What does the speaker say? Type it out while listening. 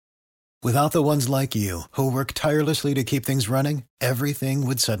Without the ones like you, who work tirelessly to keep things running, everything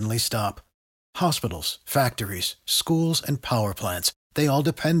would suddenly stop. Hospitals, factories, schools, and power plants, they all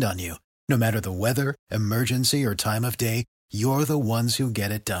depend on you. No matter the weather, emergency, or time of day, you're the ones who get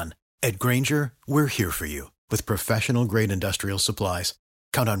it done. At Grainger, we're here for you with professional-grade industrial supplies.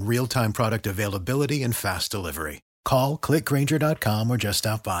 Count on real-time product availability and fast delivery. Call, click Grainger.com, or just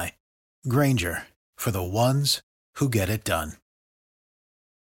stop by. Grainger, for the ones who get it done.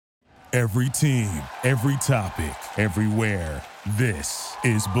 Every team, every topic, everywhere. This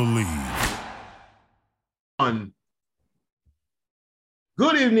is Believe.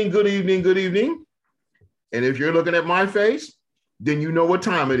 Good evening, good evening, good evening. And if you're looking at my face, then you know what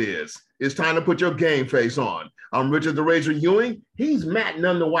time it is. It's time to put your game face on. I'm Richard the Razor Ewing. He's Matt,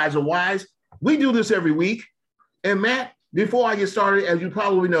 none the wiser wise. We do this every week. And Matt, before I get started, as you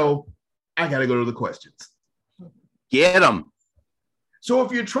probably know, I got to go to the questions. Get them. So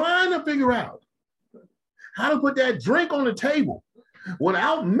if you're trying to figure out how to put that drink on the table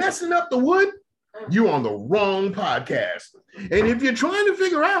without messing up the wood, you're on the wrong podcast. And if you're trying to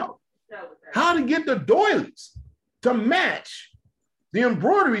figure out how to get the doilies to match the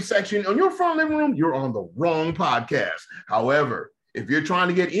embroidery section on your front living room, you're on the wrong podcast. However, if you're trying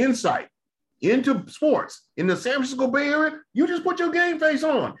to get insight into sports in the San Francisco Bay Area, you just put your game face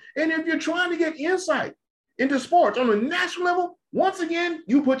on. And if you're trying to get insight into sports on a national level, once again,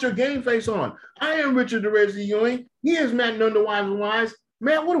 you put your game face on. I am Richard the Razor Ewing. He is Matt None the Wise and Wise.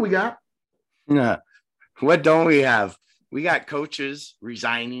 Matt, what do we got? What don't we have? We got coaches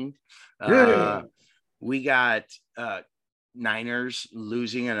resigning. We got Niners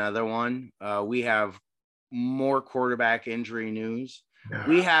losing another one. We have more quarterback injury news.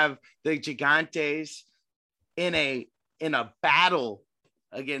 We have the Gigantes in a battle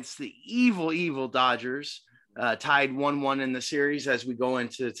against the evil Dodgers, tied 1-1 in the series as we go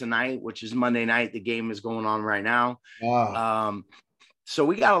into tonight, which is Monday night. The game is going on right now. Wow. So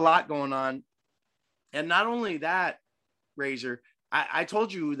we got a lot going on. And not only that, Razor, I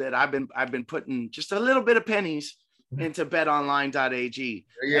told you that I've been putting just a little bit of pennies into betonline.ag.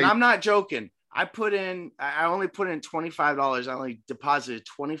 Yeah. And I'm not joking. I only put in $25. I only deposited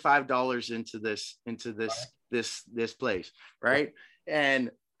 $25 into this place, right?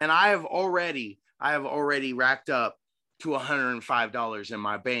 And I have already racked up to $105 in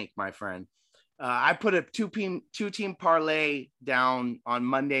my bank, my friend. I put a two-team parlay down on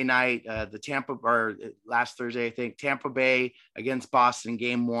Monday night, last Thursday, I think, Tampa Bay against Boston,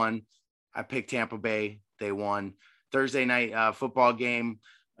 game 1. I picked Tampa Bay. They won. Thursday night football game,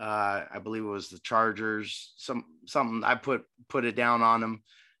 I believe it was the Chargers. Something I put it down on them.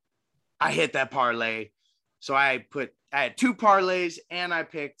 I hit that parlay. So I had 2 parlays and I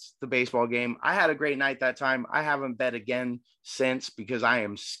picked the baseball game. I had a great night that time. I haven't bet again since because I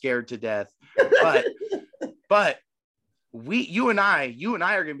am scared to death. But you and I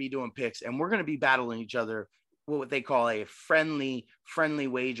are going to be doing picks, and we're going to be battling each other, what they call a friendly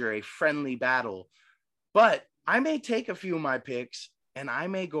wager, a friendly battle. But I may take a few of my picks and I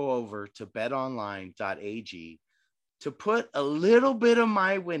may go over to betonline.ag to put a little bit of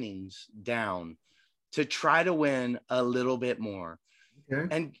my winnings down to try to win a little bit more.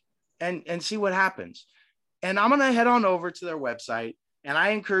 Okay. And see what happens. And I'm going to head on over to their website, and I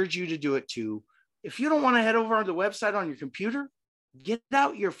encourage you to do it too. If you don't want to head over on the website on your computer, get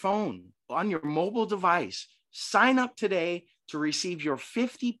out your phone on your mobile device. Sign up today to receive your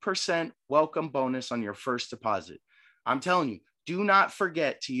 50% welcome bonus on your first deposit. I'm telling you, do not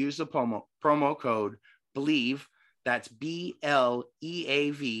forget to use the promo code BELIEVE, that's BLEAV,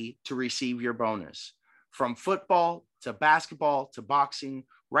 to receive your bonus. From football to basketball to boxing,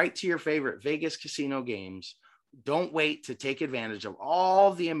 right to your favorite Vegas casino games. Don't wait to take advantage of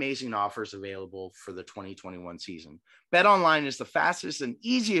all the amazing offers available for the 2021 season. BetOnline is the fastest and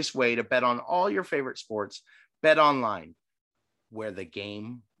easiest way to bet on all your favorite sports. BetOnline, where the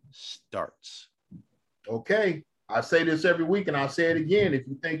game starts. Okay. I say this every week, and I'll say it again. If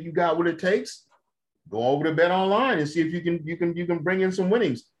you think you got what it takes, go over to BetOnline and see if you can bring in some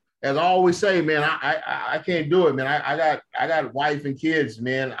winnings. As I always say, man, I can't do it, man. I got wife and kids,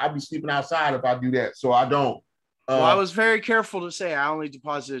 man. I'll be sleeping outside if I do that, so I don't. Well, I was very careful to say I only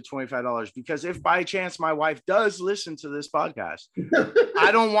deposited $25 because if by chance my wife does listen to this podcast,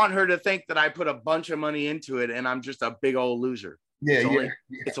 I don't want her to think that I put a bunch of money into it and I'm just a big old loser.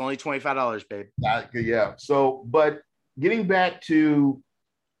 It's only $25, babe. Yeah. So, but getting back to,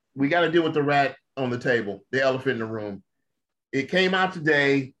 we got to deal with the rat on the table, the elephant in the room. It came out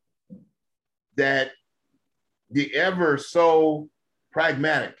today that the ever so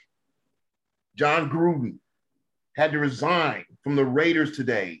pragmatic John Gruden had to resign from the Raiders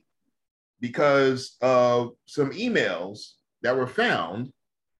today because of some emails that were found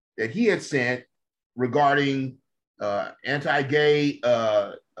that he had sent regarding anti-gay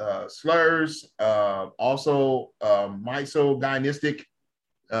slurs, also misogynistic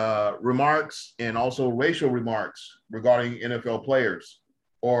remarks, and also racial remarks regarding NFL players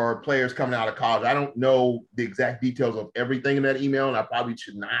or players coming out of college. I don't know the exact details of everything in that email, and I probably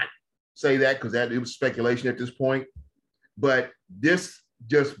should not say that because it was speculation at this point. But this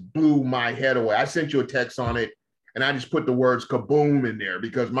just blew my head away. I sent you a text on it, and I just put the words kaboom in there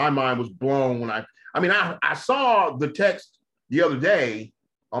because my mind was blown when I saw the text the other day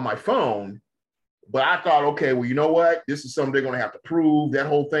on my phone, but I thought, okay, well, you know what? This is something they're going to have to prove, that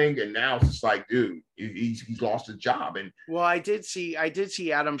whole thing. And now it's just like, dude, he's lost his job. And well, I did see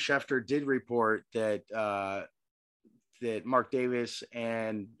Adam Schefter did report that that Mark Davis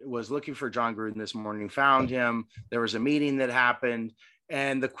and was looking for John Gruden this morning, found him. There was a meeting that happened,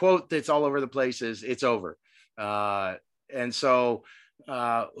 and the quote that's all over the place is "It's over." And so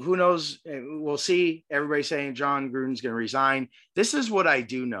who knows? We'll see. Everybody's saying John Gruden's going to resign. This is what I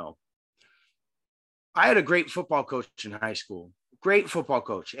do know. I had a great football coach in high school, great football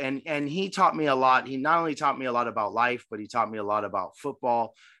coach. And he taught me a lot. He not only taught me a lot about life, but he taught me a lot about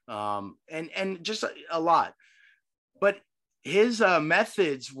football, and just a lot. But his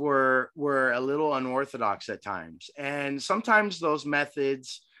methods were a little unorthodox at times. And sometimes those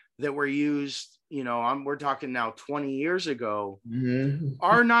methods that were used, we're talking now 20 years ago,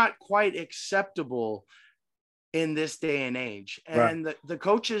 are not quite acceptable in this day and age. And right. the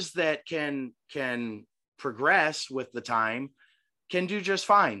coaches that can progress with the time can do just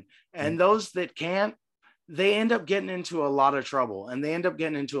fine. And those that can't, they end up getting into a lot of trouble, and they end up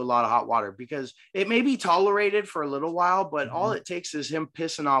getting into a lot of hot water because it may be tolerated for a little while, but all it takes is him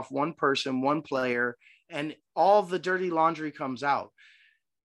pissing off one person, one player, and all the dirty laundry comes out.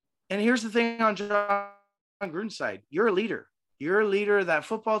 And here's the thing on John Gruden's side, you're a leader. You're a leader of that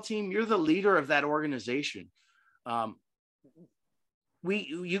football team. You're the leader of that organization.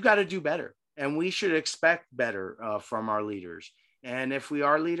 You got to do better, and we should expect better from our leaders. And if we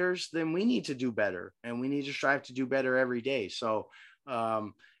are leaders, then we need to do better, and we need to strive to do better every day. So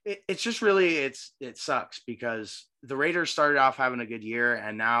it's just really, it sucks because the Raiders started off having a good year,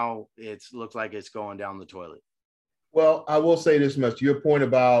 and now it's looked like it's going down the toilet. Well, I will say this much to your point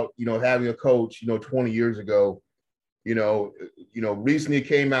about, having a coach, 20 years ago, recently it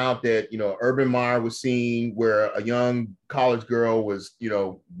came out that, Urban Meyer was seen where a young college girl was,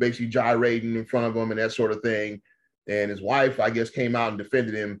 basically gyrating in front of him and that sort of thing. And his wife, I guess, came out and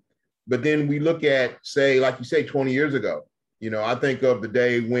defended him. But then we look at, say, like you say, 20 years ago, I think of the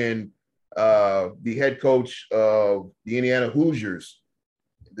day when the head coach of the Indiana Hoosiers,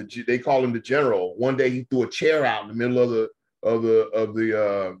 they call him the General. One day he threw a chair out in the middle of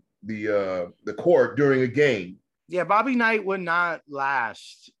the court during a game. Yeah, Bobby Knight would not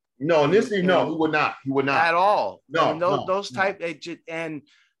last. No, and he would not. He would not at all. No, I mean, those type and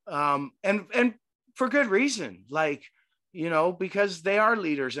for good reason. Like, because they are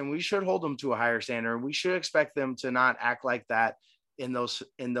leaders, and we should hold them to a higher standard. We should expect them to not act like that in those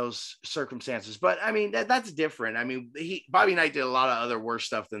circumstances. But I mean, that's different. I mean, Bobby Knight did a lot of other worse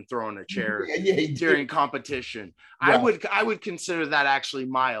stuff than throwing a chair during competition. Right. I would consider that actually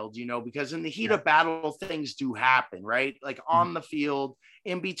mild, because in the heat of battle, things do happen, right? Like on the field,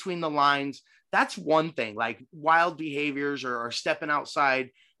 in between the lines, that's one thing. Like wild behaviors or stepping outside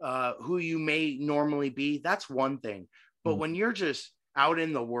who you may normally be, that's one thing. But when you're just out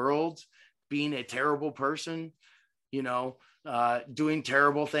in the world being a terrible person, doing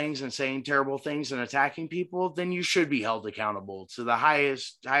terrible things and saying terrible things and attacking people, then you should be held accountable to the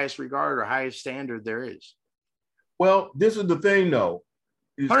highest regard or highest standard there is. Well, this is the thing, though.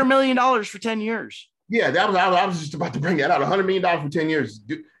 $100 million for 10 years. Yeah, I was just about to bring that out. $100 million for 10 years.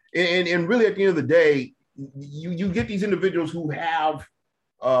 And really, at the end of the day, you get these individuals who have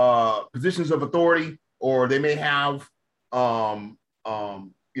positions of authority, or they may have,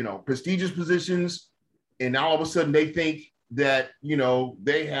 prestigious positions. And now all of a sudden they think that,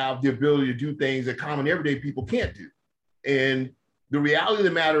 they have the ability to do things that common everyday people can't do. And the reality of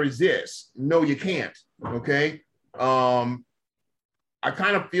the matter is this: no, you can't. Okay. I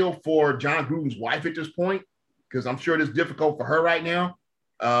kind of feel for John Gruden's wife at this point, because I'm sure it is difficult for her right now.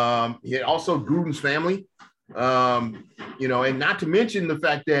 Also Gruden's family, and not to mention the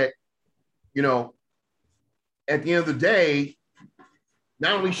fact that, at the end of the day,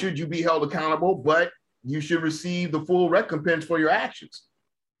 not only should you be held accountable, but you should receive the full recompense for your actions.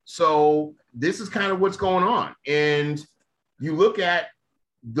 So this is kind of what's going on. And you look at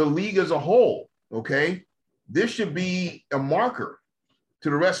the league as a whole, okay? This should be a marker to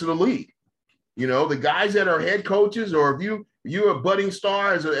the rest of the league. You know, the guys that are head coaches, or if you're a budding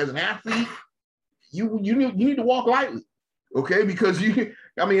star as an athlete, you need to walk lightly, okay? Because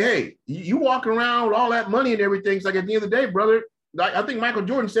hey, you walk around with all that money and everything. It's like at the end of the day, brother, I think Michael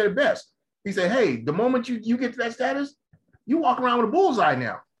Jordan said it best. He said, hey, the moment you get to that status, you walk around with a bullseye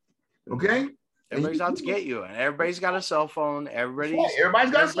now, okay? Everybody's out to get you, and everybody's got a cell phone. Everybody's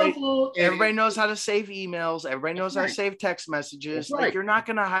got a cell phone. Everybody knows how to save emails. Everybody knows how to save text messages. Right. Like, you're not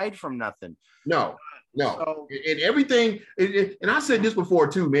going to hide from nothing. No. So, and everything, and I said this before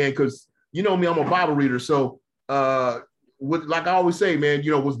too, man, because you know me, I'm a Bible reader. So, like I always say, man,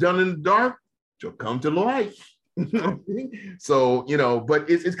 what's done in the dark shall come to the light. So, but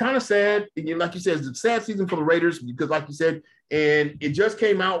it's kind of sad. And like you said, it's a sad season for the Raiders because, like you said, and it just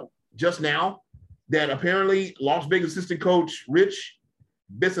came out just now that apparently Las Vegas assistant coach Rich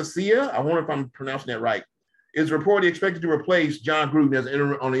Bisaccia, I wonder if I'm pronouncing that right, is reportedly expected to replace John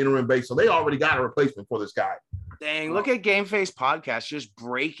Gruden on the interim base. So they already got a replacement for this guy. Dang, look at Game Face Podcast, just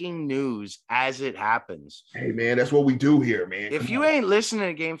breaking news as it happens. Hey, man, that's what we do here, man. If you ain't listening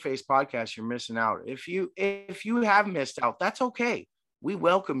to Game Face Podcast, you're missing out. If you have missed out, that's okay. We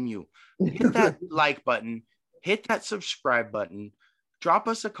welcome you. Hit that like button, hit that subscribe button, drop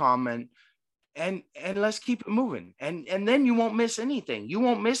us a comment, and let's keep it moving. And then you won't miss anything. You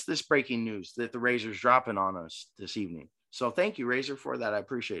won't miss this breaking news that the Razor's dropping on us this evening. So thank you, Razor, for that. I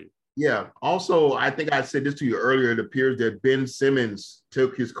appreciate it. Yeah. Also, I think I said this to you earlier. It appears that Ben Simmons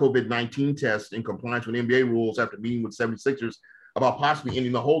took his COVID-19 test in compliance with NBA rules after meeting with 76ers about possibly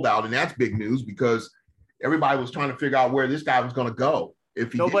ending the holdout. And that's big news because everybody was trying to figure out where this guy was going to go.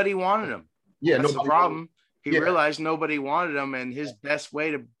 Nobody wanted him. Yeah. That's the problem. He realized nobody wanted him, and his best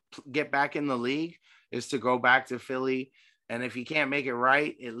way to get back in the league is to go back to Philly. And if he can't make it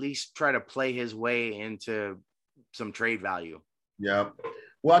right, at least try to play his way into some trade value. Yeah.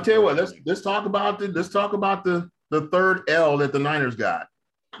 Well, I'll tell you what, let's talk about the third L that the Niners got.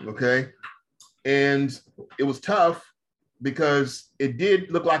 Okay. And it was tough because it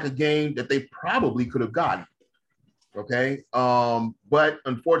did look like a game that they probably could have gotten. Okay. But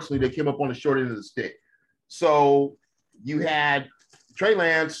unfortunately they came up on the short end of the stick. So you had Trey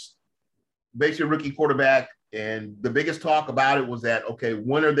Lance, basically a rookie quarterback, and the biggest talk about it was that, okay,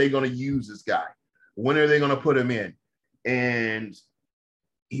 when are they going to use this guy? When are they going to put him in? And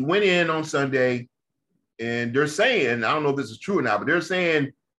he went in on Sunday, and they're saying, I don't know if this is true or not, but they're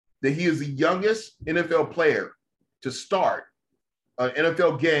saying that he is the youngest NFL player to start an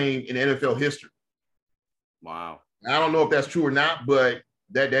NFL game in NFL history. Wow. I don't know if that's true or not, but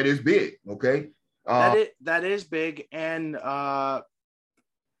that is big, okay? That is big. And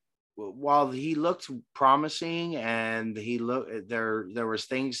while he looked promising and there was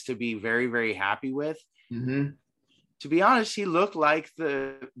things to be very, very happy with, to be honest, he looked like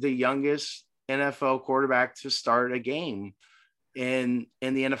the youngest NFL quarterback to start a game in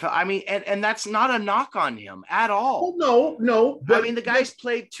the NFL. I mean, and that's not a knock on him at all. No. I mean, the guy's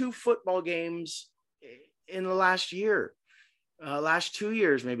played 2 football games in the last 2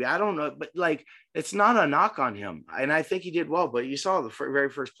 years, maybe. I don't know, but like, it's not a knock on him. And I think he did well, but you saw the very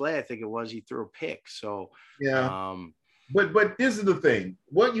first play, I think it was, he threw a pick. So, yeah. But this is the thing.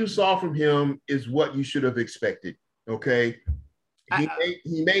 What you saw from him is what you should have expected. Okay.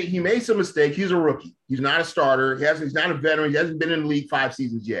 He made some mistakes. He's a rookie. He's not a starter. He's not a veteran. He hasn't been in the league 5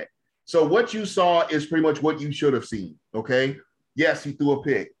 seasons yet. So what you saw is pretty much what you should have seen. Okay. Yes, he threw a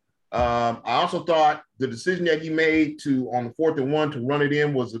pick. I also thought the decision that he made on the 4th and 1 to run it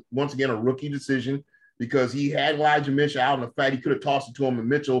in was once again a rookie decision because he had Elijah Mitchell out, and the fact he could have tossed it to him, and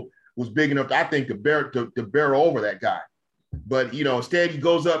Mitchell was big enough, I think, to barrel over that guy. But instead he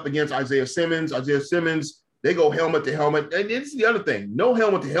goes up against Isaiah Simmons. They go helmet to helmet, and it's the other thing: no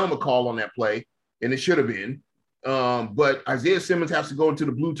helmet to helmet call on that play, and it should have been. But Isaiah Simmons has to go into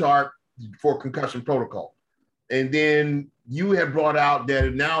the blue tarp for concussion protocol. And then you have brought out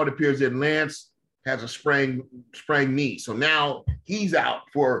that now it appears that Lance has a sprained knee. So now he's out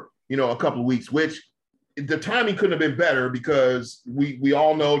for, a couple of weeks, which the timing couldn't have been better because we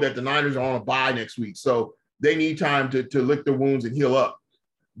all know that the Niners are on a bye next week. So they need time to lick their wounds and heal up.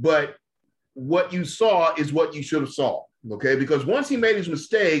 But what you saw is what you should have saw, okay? Because once he made his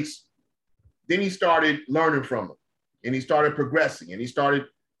mistakes, then he started learning from them, and he started progressing, and he started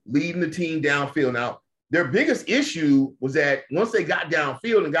leading the team downfield. Now, their biggest issue was that once they got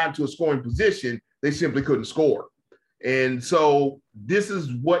downfield and got into a scoring position, they simply couldn't score. And so this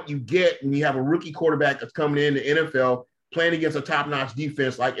is what you get when you have a rookie quarterback that's coming in the NFL playing against a top-notch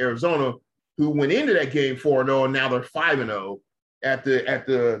defense like Arizona, who went into that game 4-0, and now they're 5-0 at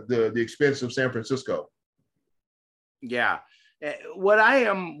the expense of San Francisco. Yeah. What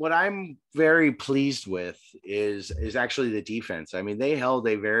I'm very pleased with is actually the defense. I mean, they held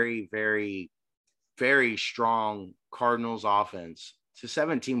a very, very, very strong Cardinals offense to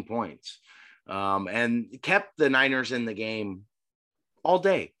 17 points, and kept the Niners in the game all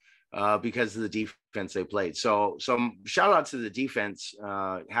day because of the defense they played. So shout out to the defense.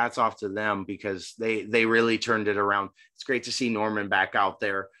 Hats off to them because they really turned it around. It's great to see Norman back out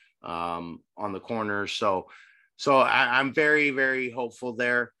there on the corners. So I'm very, very hopeful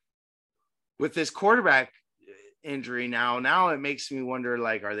there. With this quarterback injury now it makes me wonder,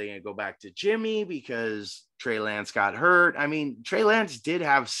 like, are they going to go back to Jimmy because Trey Lance got hurt? I mean, Trey Lance did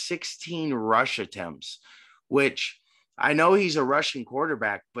have 16 rush attempts, which I know he's a rushing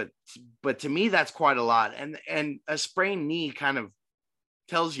quarterback, but to me, that's quite a lot. And a sprained knee kind of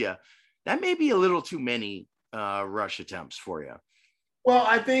tells you that may be a little too many rush attempts for you. Well,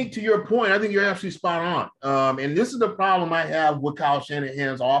 I think to your point, I think you're absolutely spot on. And this is the problem I have with Kyle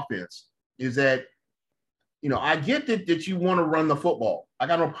Shanahan's offense is that, I get that you want to run the football. I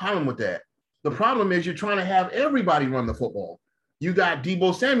got no problem with that. The problem is you're trying to have everybody run the football. You got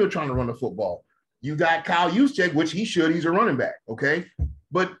Deebo Samuel trying to run the football. You got Kyle Juszczyk, which he's a running back, okay?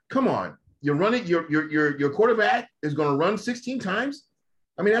 But come on, you're running your quarterback is going to run 16 times.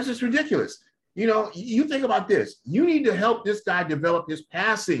 I mean, that's just ridiculous. You think about this. You need to help this guy develop his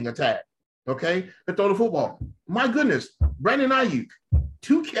passing attack, okay, to throw the football. My goodness, Brandon Ayuk,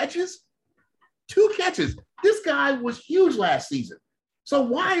 2 catches. This guy was huge last season. So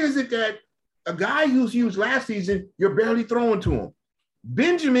why is it that a guy who's huge last season, you're barely throwing to him?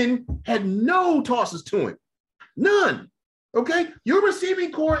 Benjamin had no tosses to him. None. Okay? Your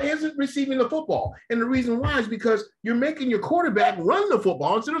receiving core isn't receiving the football. And the reason why is because you're making your quarterback run the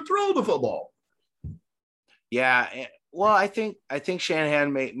football instead of throw the football. Yeah. Well, I think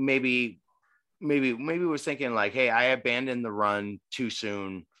Shanahan maybe was thinking like, hey, I abandoned the run too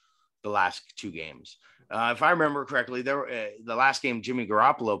soon the last 2 games. If I remember correctly, the last game Jimmy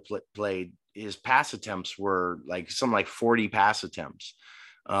Garoppolo played, his pass attempts were like 40 pass attempts.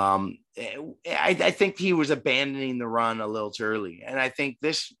 I think he was abandoning the run a little too early. And I think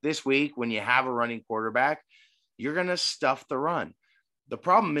this week, when you have a running quarterback, you're going to stuff the run. The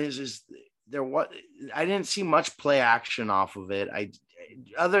problem is I didn't see much play action off of it.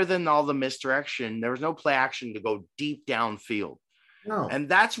 Other than all the misdirection, there was no play action to go deep downfield. No. And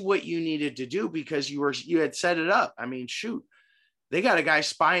that's what you needed to do because you had set it up. I mean, shoot. They got a guy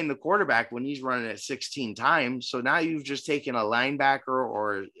spying the quarterback when he's running it 16 times. So now you've just taken a linebacker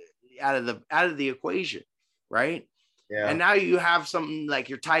or out of the equation, right? Yeah. And now you have something like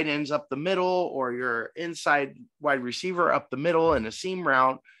your tight ends up the middle or your inside wide receiver up the middle in a seam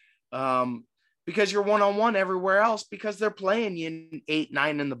route, because you're one-on-one everywhere else because they're playing you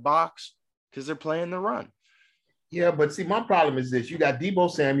 8-9 in the box because they're playing the run. Yeah, but see, my problem is this. You got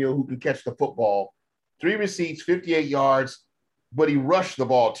Deebo Samuel who can catch the football, 3 receipts, 58 yards, but he rushed the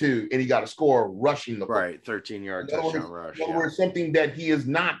ball too, and he got a score rushing the ball. Right, 13-yard touchdown rush. In other words, something that he is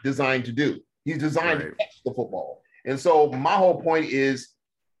not designed to do. He's designed to catch the football. And so my whole point is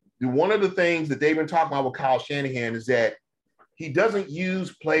one of the things that they've been talking about with Kyle Shanahan is that he doesn't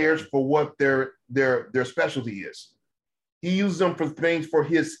use players for what their specialty is. He uses them for things for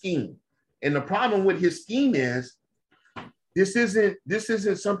his scheme. And the problem with his scheme is this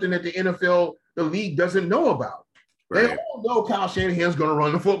isn't something that the NFL, the league doesn't know about. Right. They all know Kyle Shanahan's going to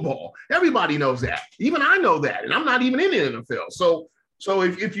run the football. Everybody knows that. Even I know that, and I'm not even in the NFL. So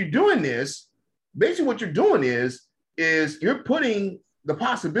if you're doing this, basically what you're doing is you're putting the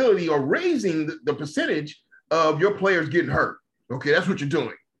possibility or raising the percentage of your players getting hurt. Okay, that's what you're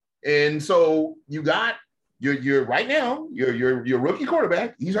doing. And so you got your right now your rookie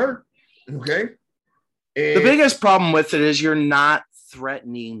quarterback. He's hurt. Okay. And the biggest problem with it is you're not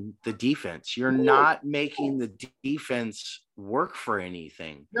threatening the defense. You're not making the defense work for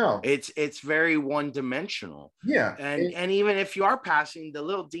anything. No, it's very one-dimensional. Yeah. And even if you are passing, the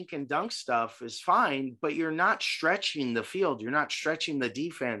little dink and dunk stuff is fine, but you're not stretching the field. You're not stretching the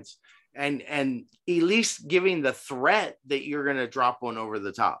defense and at least giving the threat that you're going to drop one over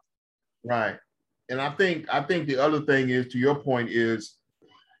the top. Right. And I think the other thing is, to your point, is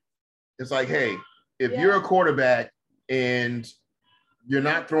it's like, hey, if you're a quarterback and you're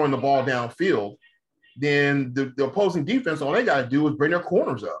not throwing the ball downfield, then the opposing defense, all they got to do is bring their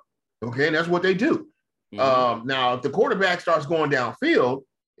corners up. Okay, and that's what they do. Mm-hmm. Now, if the quarterback starts going downfield,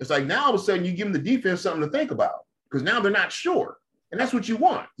 it's like now all of a sudden you give them the defense something to think about because now they're not sure, and that's what you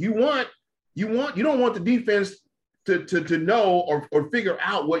want. You don't want the defense to know or figure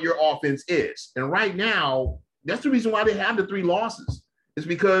out what your offense is. And right now, that's the reason why they have the 3 losses. It's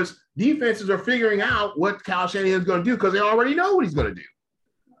because defenses are figuring out what Kyle Shanahan is going to do because they already know what he's going to do.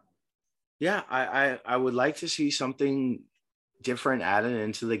 Yeah, I would like to see something different added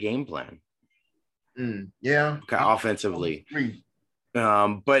into the game plan. Yeah. Okay, offensively.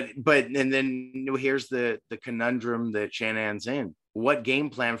 But and then here's the conundrum that Shanahan's in. What game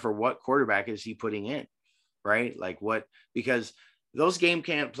plan for what quarterback is he putting in? Right? Like what, because those game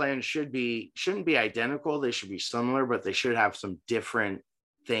plans shouldn't be identical. They should be similar, but they should have some different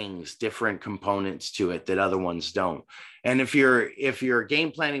things, different components to it that other ones don't. And if you're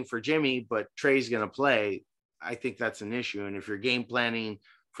game planning for Jimmy, but Trey's going to play, I think that's an issue. And if you're game planning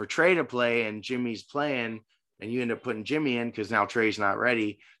for Trey to play and Jimmy's playing and you end up putting Jimmy in because now Trey's not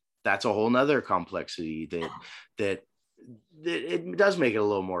ready, that's a whole nother complexity that it does make it a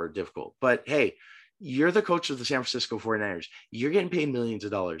little more difficult. But hey, you're the coach of the San Francisco 49ers. You're getting paid millions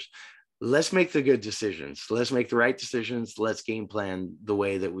of dollars. Let's make the good decisions. Let's make the right decisions. Let's game plan the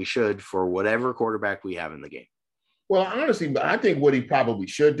way that we should for whatever quarterback we have in the game. Well, honestly, I think what he probably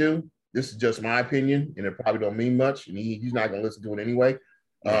should do, this is just my opinion, and it probably don't mean much, and he's not going to listen to it anyway.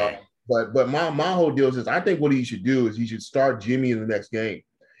 But my whole deal is I think what he should do is he should start Jimmy in the next game.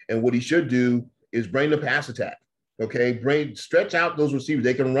 And what he should do is bring the pass attack. Okay, stretch out those receivers.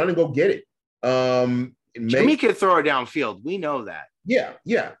 They can run and go get it. Jimmy can throw it downfield. We know that. Yeah.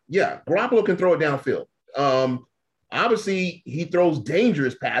 Garoppolo can throw it downfield. Obviously, he throws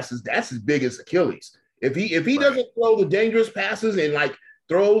dangerous passes. That's his biggest Achilles. If he doesn't throw the dangerous passes and like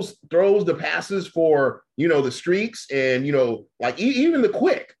throws the passes for the streaks and like even the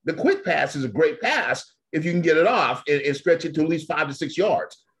quick pass is a great pass if you can get it off and stretch it to at least 5 to 6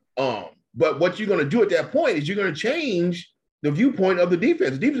 yards. But what you're going to do at that point is you're going to change the viewpoint of the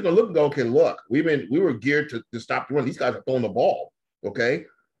defense. The defense is going to look and go, okay, look, we were geared to stop the run. These guys are throwing the ball, okay?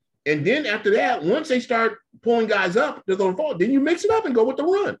 And then after that, once they start pulling guys up to the ball, then you mix it up and go with the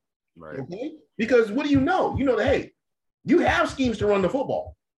run, right? Okay? Because what do you know? You know that, hey, you have schemes to run the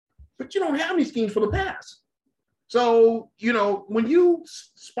football, but you don't have any schemes for the pass. So, when you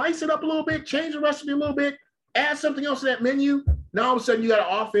spice it up a little bit, change the recipe a little bit, add something else to that menu, now all of a sudden you got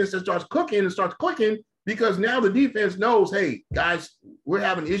an offense that starts cooking and starts clicking because now the defense knows, hey, guys, we're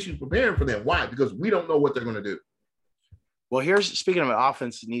having issues preparing for them. Why? Because we don't know what they're going to do. Well, speaking of an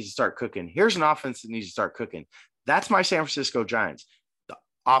offense that needs to start cooking, here's an offense that needs to start cooking. That's my San Francisco Giants. The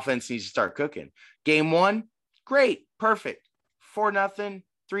offense needs to start cooking. Game 1, great, perfect. 4-0,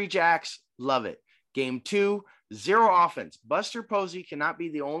 3 jacks, love it. Game 2, 0 offense. Buster Posey cannot be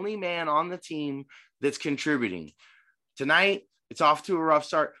the only man on the team that's contributing. Tonight, it's off to a rough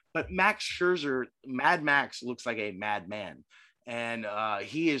start, but Max Scherzer, Mad Max, looks like a madman. And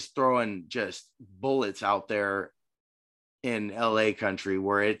he is throwing just bullets out there in LA country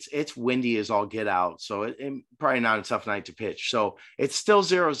where it's windy as all get out. So it probably not a tough night to pitch. So it's still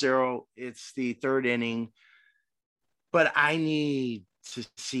 0-0. It's the 3rd inning, but I need to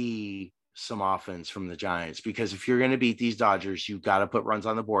see some offense from the Giants because if you're going to beat these Dodgers, you've got to put runs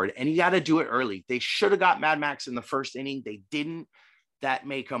on the board and you got to do it early. They should have got Mad Max in the 1st inning. They didn't. That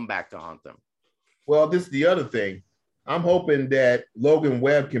may come back to haunt them. Well, this is the other thing. I'm hoping that Logan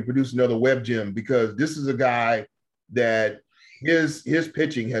Webb can produce another Webb gem because this is a guy that his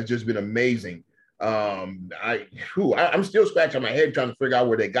pitching has just been amazing. I'm still scratching my head trying to figure out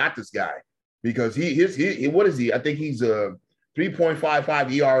where they got this guy because he what is he? I think he's a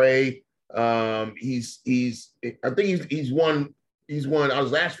 3.55 ERA. I think he's won out of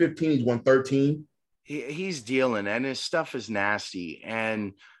his last 15, he's won 13. He's dealing and his stuff is nasty.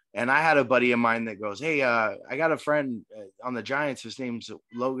 And I had a buddy of mine that goes, hey, I got a friend on the Giants. His name's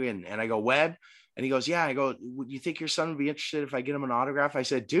Logan. And I go, Webb? And he goes, yeah. I go, you think your son would be interested if I get him an autograph? I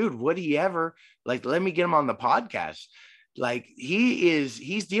said, dude, would he ever? Like, let me get him on the podcast. Like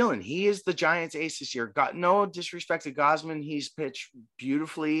he's dealing. He is the Giants ace this year. Got no disrespect to Gosman. He's pitched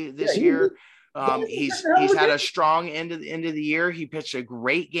beautifully this year. He's had a strong end of the year. He pitched a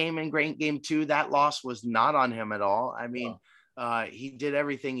great game in game 2. That loss was not on him at all. I mean, he did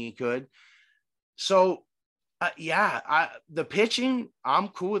everything he could. So the pitching, I'm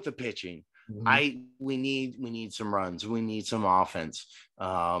cool with the pitching. Mm-hmm. We need some runs. We need some offense.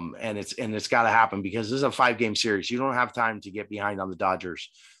 And it's got to happen because this is a 5-game series. You don't have time to get behind on the Dodgers.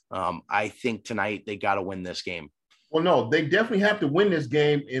 I think tonight they got to win this game. Well, no, they definitely have to win this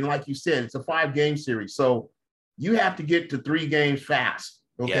game. And like you said, it's a 5-game series. So you have to get to 3 games fast.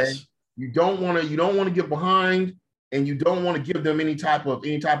 Okay. Yes. You don't want to get behind and you don't want to give them any type of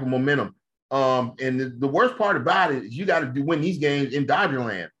momentum. And the worst part about it is you got to win these games in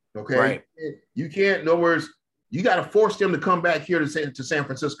Dodgerland. Okay. Right. You can't, in other words, you got to force them to come back here to San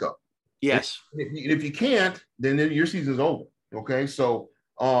Francisco. Yes. If you can't, then your season's over. Okay, so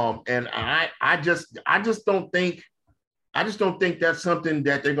and I just don't think that's something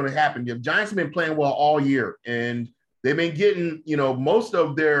that they're going to happen. The Giants have been playing well all year, and they've been getting, most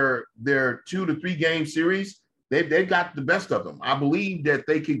of their 2 to 3 game series. They've got the best of them. I believe that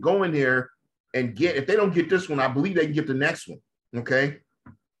they can go in there and get. If they don't get this one, I believe they can get the next one. Okay.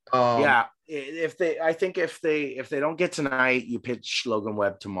 Yeah. If they don't get tonight, you pitch Logan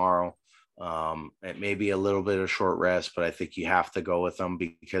Webb tomorrow. It may be a little bit of short rest, but I think you have to go with them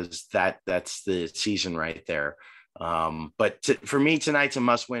because that's the season right there. But for me, tonight's a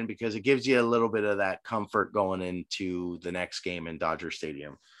must win because it gives you a little bit of that comfort going into the next game in Dodger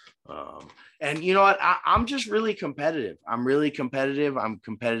Stadium. And you know what? I'm just really competitive. I'm really competitive. I'm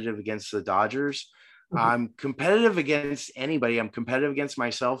competitive against the Dodgers. Mm-hmm. I'm competitive against anybody. I'm competitive against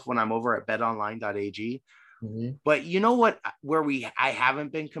myself when I'm over at betonline.ag. Mm-hmm. But you know what? I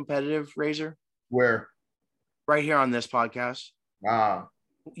haven't been competitive, Razor? Where? Right here on this podcast.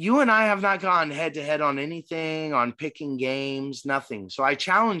 You and I have not gone head to head on anything, on picking games, nothing. So I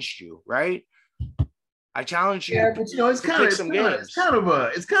challenged you, right? I challenged you. Yeah, but it's kind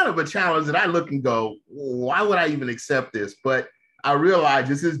of a challenge that I look and go, why would I even accept this? But I realize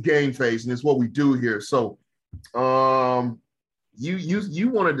this is Game Face and it's what we do here. So, you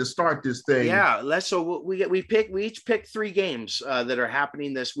wanted to start this thing. Yeah, we each pick 3 games that are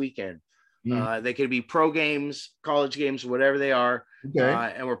happening this weekend. They could be pro games, college games, whatever they are.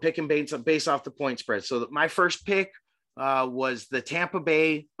 Okay. And we're picking based off the point spread. So my first pick was the Tampa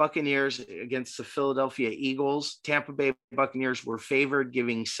Bay Buccaneers against the Philadelphia Eagles. Tampa Bay Buccaneers were favored,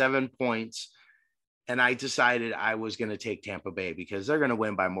 giving 7 points. And I decided I was going to take Tampa Bay because they're going to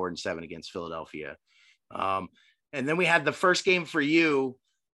win by more than 7 against Philadelphia. And then we had the first game for you,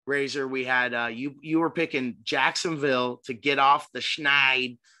 Razor. We had you were picking Jacksonville to get off the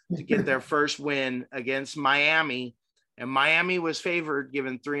schneid to get their first win against Miami. And Miami was favored,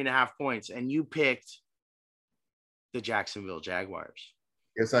 given 3.5 points. And you picked the Jacksonville Jaguars.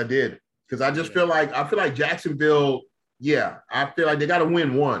 Yes, I did. Because I feel like Jacksonville, I feel like they got to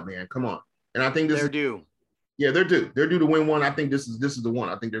win one, man. Come on. And I think they're due. Yeah, they're due. They're due to win one. I think this is the one.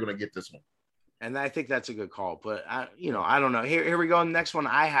 I think they're going to get this one. And I think that's a good call. But I don't know. Here we go. The next one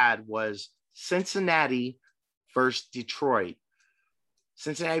I had was Cincinnati versus Detroit.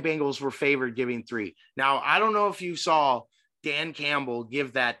 Cincinnati Bengals were favored, giving 3. Now, I don't know if you saw Dan Campbell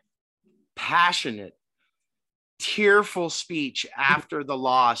give that passionate, tearful speech after the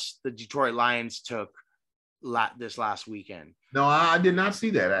loss the Detroit Lions took this last weekend. No, I did not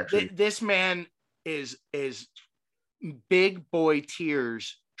see that, actually. This man is big boy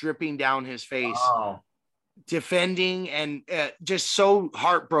tears dripping down his face, defending and just so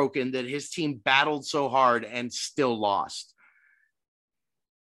heartbroken that his team battled so hard and still lost.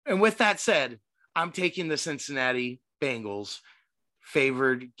 And with that said, I'm taking the Cincinnati Bengals,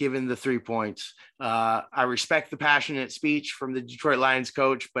 favored, given the 3 points. I respect the passionate speech from the Detroit Lions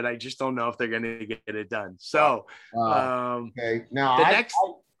coach, but I just don't know if they're going to get it done. So, okay. Now,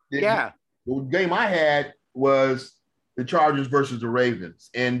 the game I had was the Chargers versus the Ravens.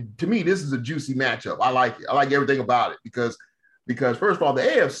 And to me, this is a juicy matchup. I like it. I like everything about it because first of all, the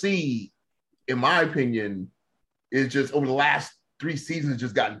AFC, in my opinion, is just over the last 3 seasons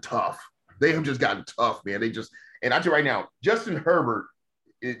just gotten tough. They have just gotten tough, man. And I tell you right now, Justin Herbert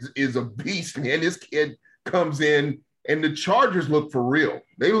is a beast, man. This kid comes in, and the Chargers look for real.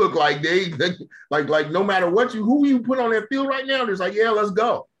 They look like they like no matter who you put on that field right now, they're like, yeah, let's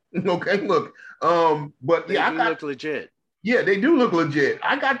go. Okay, look. But they look legit. Yeah, they do look legit.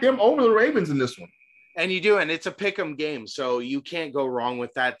 I got them over the Ravens in this one. And you do, and it's a pick'em game, so you can't go wrong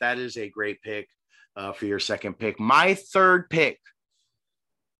with that. That is a great pick for your second pick. My third pick.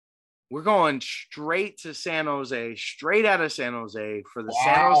 We're going straight to San Jose, straight out of San Jose for the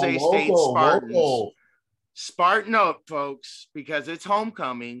San Jose State Spartans. Local. Spartan up, folks, because it's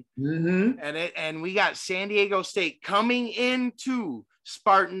homecoming. Mm-hmm. And we got San Diego State coming into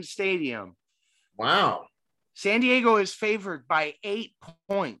Spartan Stadium. Wow. San Diego is favored by 8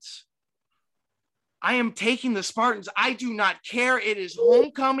 points. I am taking the Spartans. I do not care. It is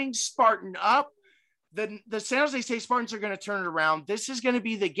homecoming, Spartan up. The San Jose State Spartans are going to turn it around. This is going to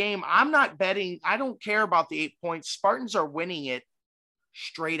be the game. I'm not betting. I don't care about the 8 points. Spartans are winning it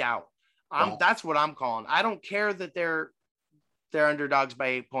straight out. That's what I'm calling. I don't care that they're underdogs by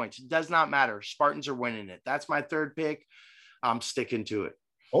 8 points. It does not matter. Spartans are winning it. That's my third pick. I'm sticking to it.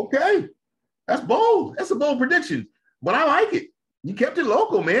 Okay. That's bold. That's a bold prediction, but I like it. You kept it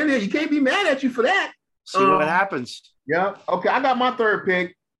local, man. You can't be mad at you for that. See what happens. Yeah. Okay. I got my third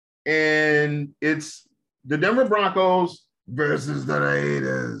pick, and it's the Denver Broncos versus the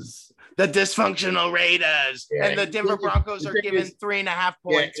Raiders. The dysfunctional Raiders. Yeah, and the Denver Broncos are given 3.5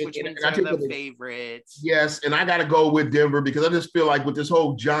 points, which means they're the favorites. Yes, and I got to go with Denver because I just feel like with this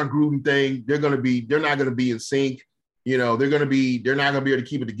whole John Gruden thing, they're not going to be in sync. They're not going to be able to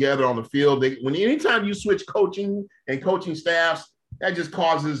keep it together on the field. Anytime you switch coaching and coaching staffs, that just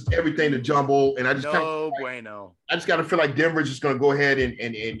causes everything to jumble. And I just I just got to feel like Denver's just going to go ahead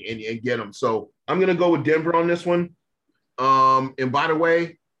and get them. So I'm going to go with Denver on this one. And by the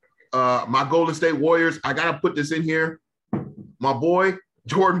way, my Golden State Warriors, I got to put this in here. My boy,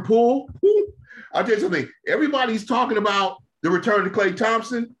 Jordan Poole. I'll tell you something. Everybody's talking about the return of Klay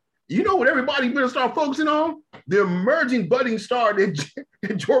Thompson. You know what everybody better start focusing on? The emerging budding star that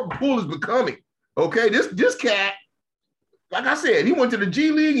Jordan Poole is becoming. Okay, this cat, like I said, he went to the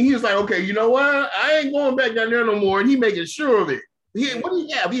G League and he was like, okay, you know what? I ain't going back down there no more. And he making sure of it. What did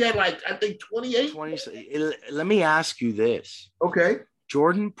he have? He had I think 28. 20. Let me ask you this. Okay.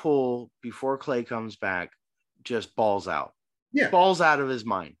 Jordan Poole, before Klay comes back, just balls out. Yeah. Balls out of his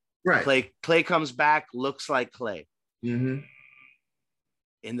mind. Right. Klay comes back, looks like Klay. Mm-hmm.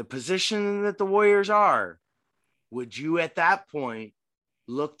 In the position that the Warriors are, would you at that point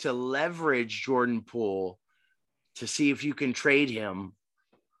look to leverage Jordan Poole to see if you can trade him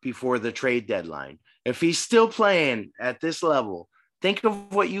before the trade deadline? If he's still playing at this level, think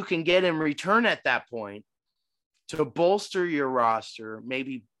of what you can get in return at that point to bolster your roster,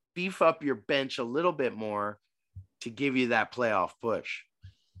 maybe beef up your bench a little bit more to give you that playoff push.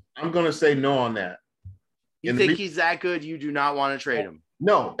 I'm going to say no on that. You think he's that good? You do not want to trade him?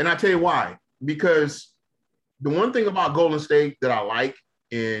 No. And I tell you why. Because the one thing about Golden State that I like,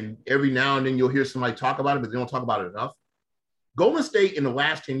 and every now and then you'll hear somebody talk about it, but they don't talk about it enough. Golden State in the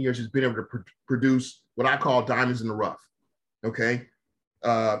last 10 years has been able to produce what I call diamonds in the rough. Okay.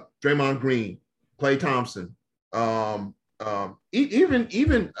 Draymond Green, Klay Thompson,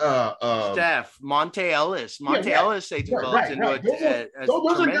 even Steph, Monte Ellis. Ellis, they developed into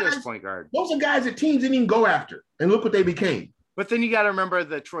a tremendous point guard. Those are guys that teams didn't even go after. And look what they became. But then you got to remember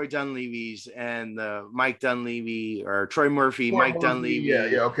the Troy Dunleavys and the Mike Dunleavy or Troy Murphy, Mike Dunleavy. Yeah,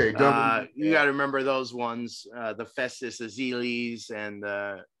 okay. You got to remember those ones, the Festus Azelis and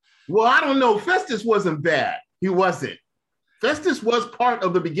well, I don't know. Festus wasn't bad. He wasn't. Festus was part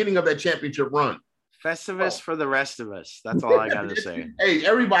of the beginning of that championship run. Festivus for the rest of us. That's all I got to say. Hey,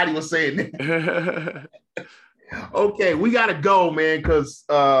 everybody was saying that. Okay, we got to go, man, because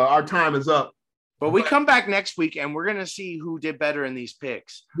our time is up. But we come back next week, and we're gonna see who did better in these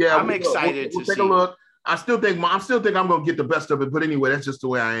picks. Yeah, I'm excited we'll to take a look. I still think I'm gonna get the best of it. But anyway, that's just the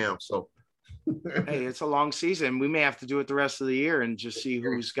way I am. So, hey, it's a long season. We may have to do it the rest of the year and just see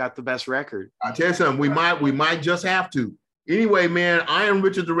who's got the best record. I tell you something, we might just have to. Anyway, man, I am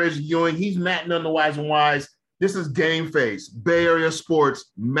Richard the Razor Ewing. He's Matt None the Wise and Wise. This is Game Face, Bay Area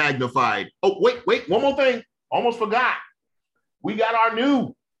Sports Magnified. Oh, wait, one more thing. Almost forgot. We got our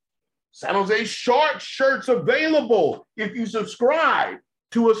new San Jose Sharks shirts available. If you subscribe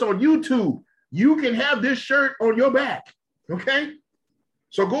to us on YouTube, you can have this shirt on your back, okay?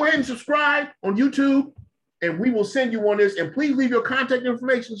 So go ahead and subscribe on YouTube, and we will send you one of this. And please leave your contact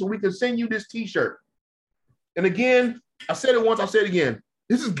information so we can send you this T-shirt. And again, I said it once, I'll say it again.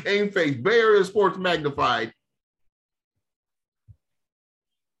 This is Game Face, Bay Area Sports Magnified.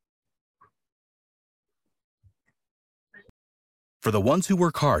 For the ones who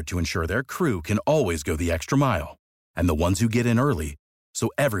work hard to ensure their crew can always go the extra mile, and the ones who get in early so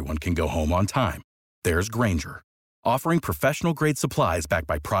everyone can go home on time, there's Grainger, offering professional-grade supplies backed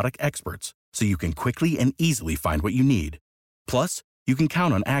by product experts so you can quickly and easily find what you need. Plus, you can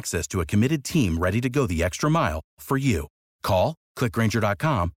count on access to a committed team ready to go the extra mile for you. Call, click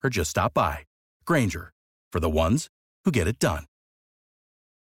Grainger.com, or just stop by. Grainger, for the ones who get it done.